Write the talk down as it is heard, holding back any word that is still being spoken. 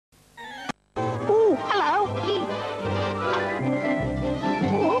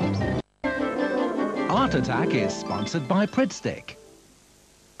Art Attack is sponsored by Pridstick.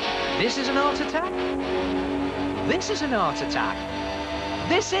 This is an art attack. This is an art attack.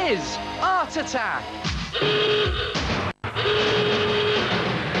 This is Art Attack.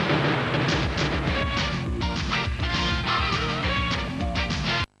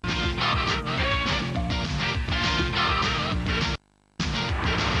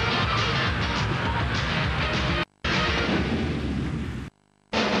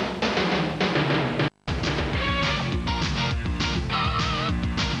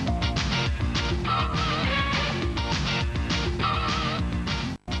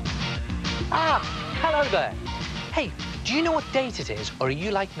 Hello there. Hey, do you know what date it is, or are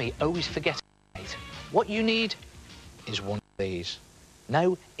you like me, always forgetting the date? What you need is one of these.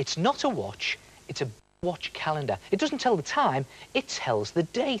 No, it's not a watch, it's a watch calendar. It doesn't tell the time, it tells the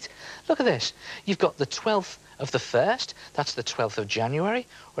date. Look at this. You've got the 12th of the 1st, that's the 12th of January,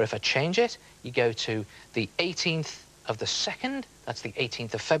 or if I change it, you go to the 18th of the 2nd, that's the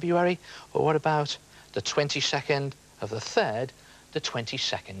 18th of February, or what about the 22nd of the 3rd, the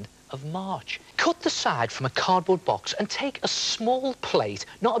 22nd of March. Cut the side from a cardboard box and take a small plate,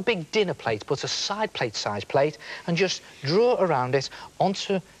 not a big dinner plate, but a side plate size plate, and just draw around it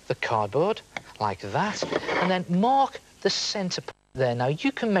onto the cardboard like that, and then mark the centre point there. Now,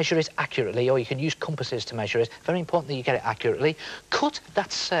 you can measure it accurately, or you can use compasses to measure it. Very important that you get it accurately. Cut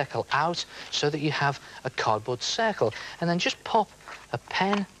that circle out so that you have a cardboard circle, and then just pop a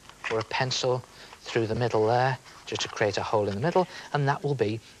pen or a pencil through the middle there, just to create a hole in the middle, and that will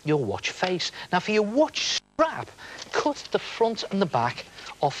be your watch face. Now, for your watch strap, cut the front and the back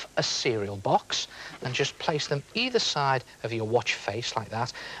off a cereal box and just place them either side of your watch face like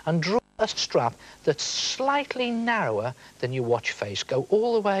that, and draw a strap that's slightly narrower than your watch face. Go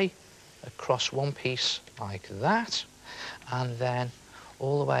all the way across one piece like that, and then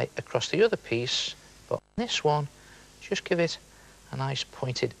all the way across the other piece, but on this one, just give it a nice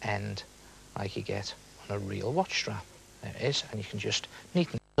pointed end like you get on a real watch strap. There it is, and you can just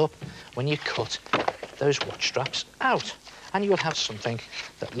neaten it up when you cut those watch straps out, and you'll have something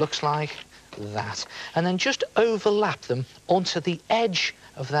that looks like that. And then just overlap them onto the edge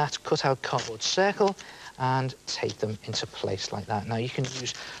of that cut-out cardboard circle and tape them into place like that. Now, you can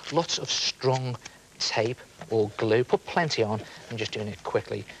use lots of strong tape or glue, put plenty on. I'm just doing it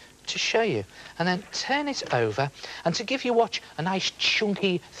quickly to show you, and then turn it over, and to give your watch a nice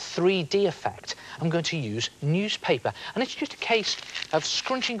chunky 3D effect, I'm going to use newspaper, and it's just a case of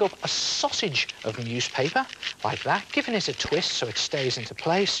scrunching up a sausage of newspaper like that, giving it a twist so it stays into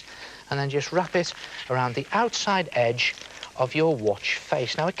place, and then just wrap it around the outside edge of your watch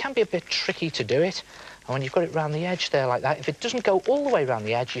face. Now, it can be a bit tricky to do it, and when you've got it around the edge there like that, if it doesn't go all the way around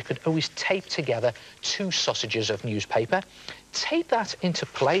the edge, you could always tape together 2 sausages of newspaper, tape that into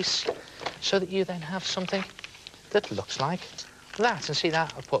place so that you then have something that looks like that. And see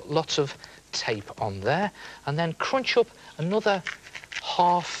that? I've put lots of tape on there, and then crunch up another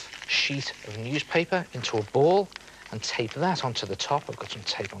half sheet of newspaper into a ball and tape that onto the top. I've got some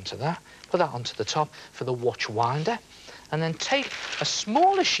tape onto that. Put that onto the top for the watch winder, and then take a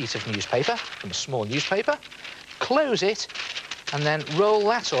smaller sheet of newspaper from a small newspaper, close it, and then roll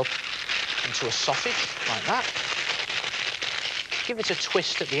that up into a sausage like that. Give it a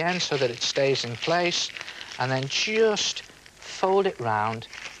twist at the end so that it stays in place, and then just fold it round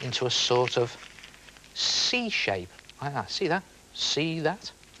into a sort of C shape, like that. See that? See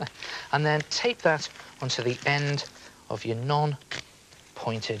that? And then tape that onto the end of your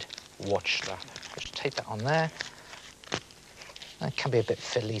non-pointed watch strap. Just tape that on there. That can be a bit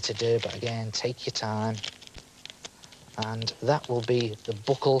fiddly to do, but again, take your time. And that will be the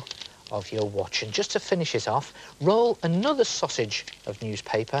buckle of your watch. And just to finish it off, roll another sausage of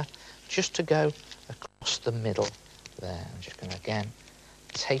newspaper just to go across the middle there. I'm just going to, again,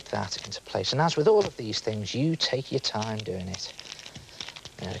 tape that into place. And as with all of these things, you take your time doing it.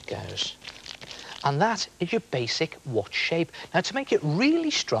 There it goes. And that is your basic watch shape. Now, to make it really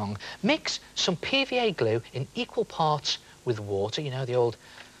strong, mix some PVA glue in equal parts with water. You know, the old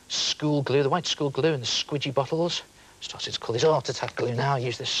school glue, the white school glue in the squidgy bottles. Started to call this Art Attack glue now. I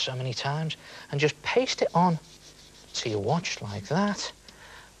use this so many times. And just paste it on to your watch like that,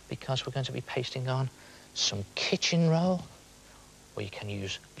 because we're going to be pasting on some kitchen roll, or you can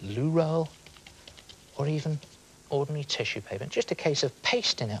use loo roll, or even ordinary tissue paper. Just a case of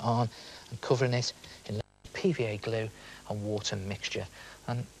pasting it on and covering it in PVA glue and water mixture.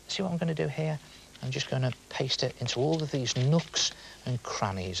 And see what I'm going to do here? I'm just going to paste it into all of these nooks and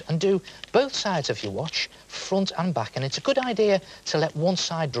crannies, and do both sides of your watch, front and back. And it's a good idea to let one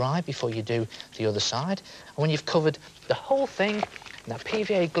side dry before you do the other side. And when you've covered the whole thing in that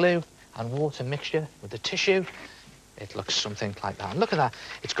PVA glue and water mixture with the tissue, it looks something like that. And look at that.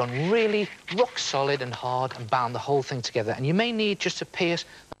 It's gone really rock solid and hard and bound the whole thing together. And you may need just to pierce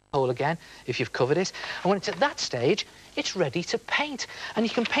the hole again if you've covered it. And when it's at that stage, it's ready to paint. And you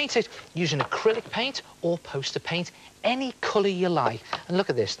can paint it using acrylic paint or poster paint, any colour you like. And look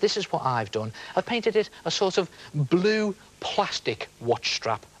at this. This is what I've done. I've painted it a sort of blue plastic watch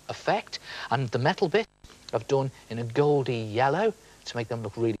strap effect. And the metal bit I've done in a goldy yellow to make them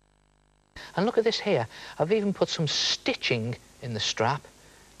look really. And look at this here. I've even put some stitching in the strap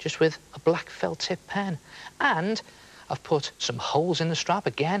just with a black felt tip pen. And I've put some holes in the strap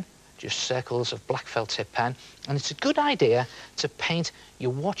again, just circles of black felt tip pen. And it's a good idea to paint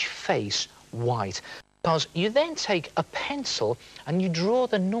your watch face white, because you then take a pencil and you draw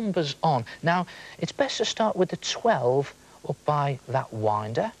the numbers on. Now, it's best to start with the 12 up by that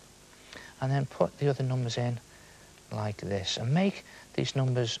winder and then put the other numbers in like this and make these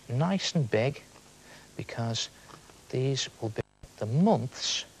numbers nice and big, because these will be the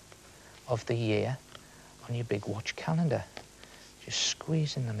months of the year on your big watch calendar. Just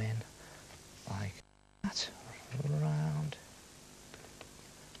squeezing them in like that, around.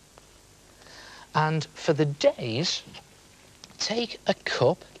 And for the days, take a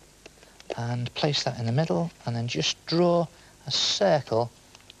cup and place that in the middle and then just draw a circle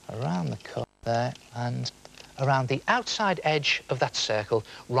around the cup there, and around the outside edge of that circle,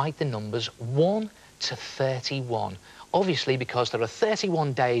 write the numbers 1 to 31. Obviously, because there are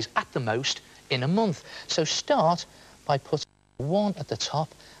 31 days at the most in a month. So start by putting a 1 at the top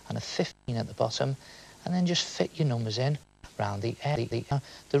and a 15 at the bottom, and then just fit your numbers in around the edge.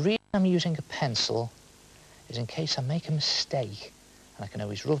 The reason I'm using a pencil is in case I make a mistake, and I can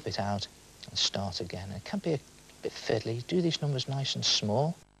always rub it out and start again. It can be a bit fiddly. Do these numbers nice and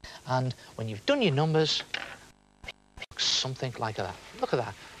small, and when you've done your numbers, something like that. Look at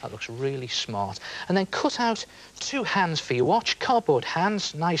that. That looks really smart. And then cut out 2 hands for your watch, cardboard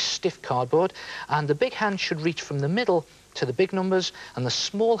hands, nice stiff cardboard, and the big hand should reach from the middle to the big numbers, and the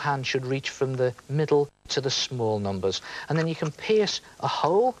small hand should reach from the middle to the small numbers. And then you can pierce a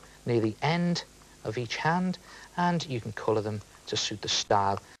hole near the end of each hand, and you can colour them to suit the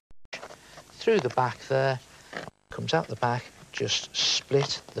style. Through the back there, comes out the back, just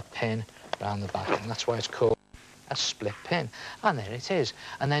split the pin around the back, and that's why it's called a split pin. And there it is.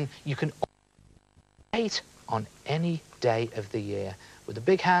 And then you can paint on any day of the year with the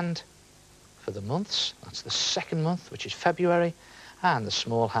big hand for the months. That's the 2nd month, which is February, and the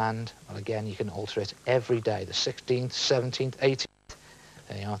small hand, well, again, you can alter it every day, the 16th, 17th, 18th,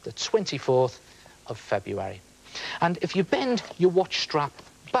 there you are, the 24th of February. And if you bend your watch strap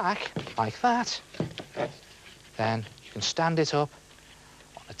back like that, then you can stand it up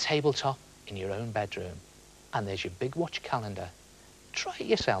on a tabletop in your own bedroom. And there's your big watch calendar. Try it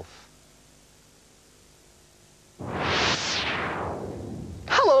yourself.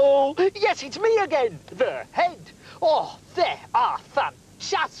 Hello! Yes, it's me again, the head. Oh, they are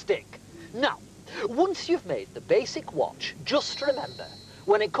fantastic. Now, once you've made the basic watch, just remember,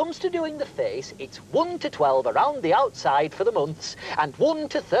 when it comes to doing the face, it's 1 to 12 around the outside for the months and 1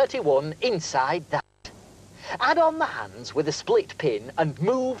 to 31 inside that. Add on the hands with a split pin and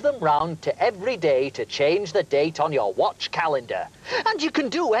move them round to every day to change the date on your watch calendar. And you can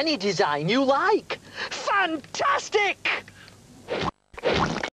do any design you like. Fantastic!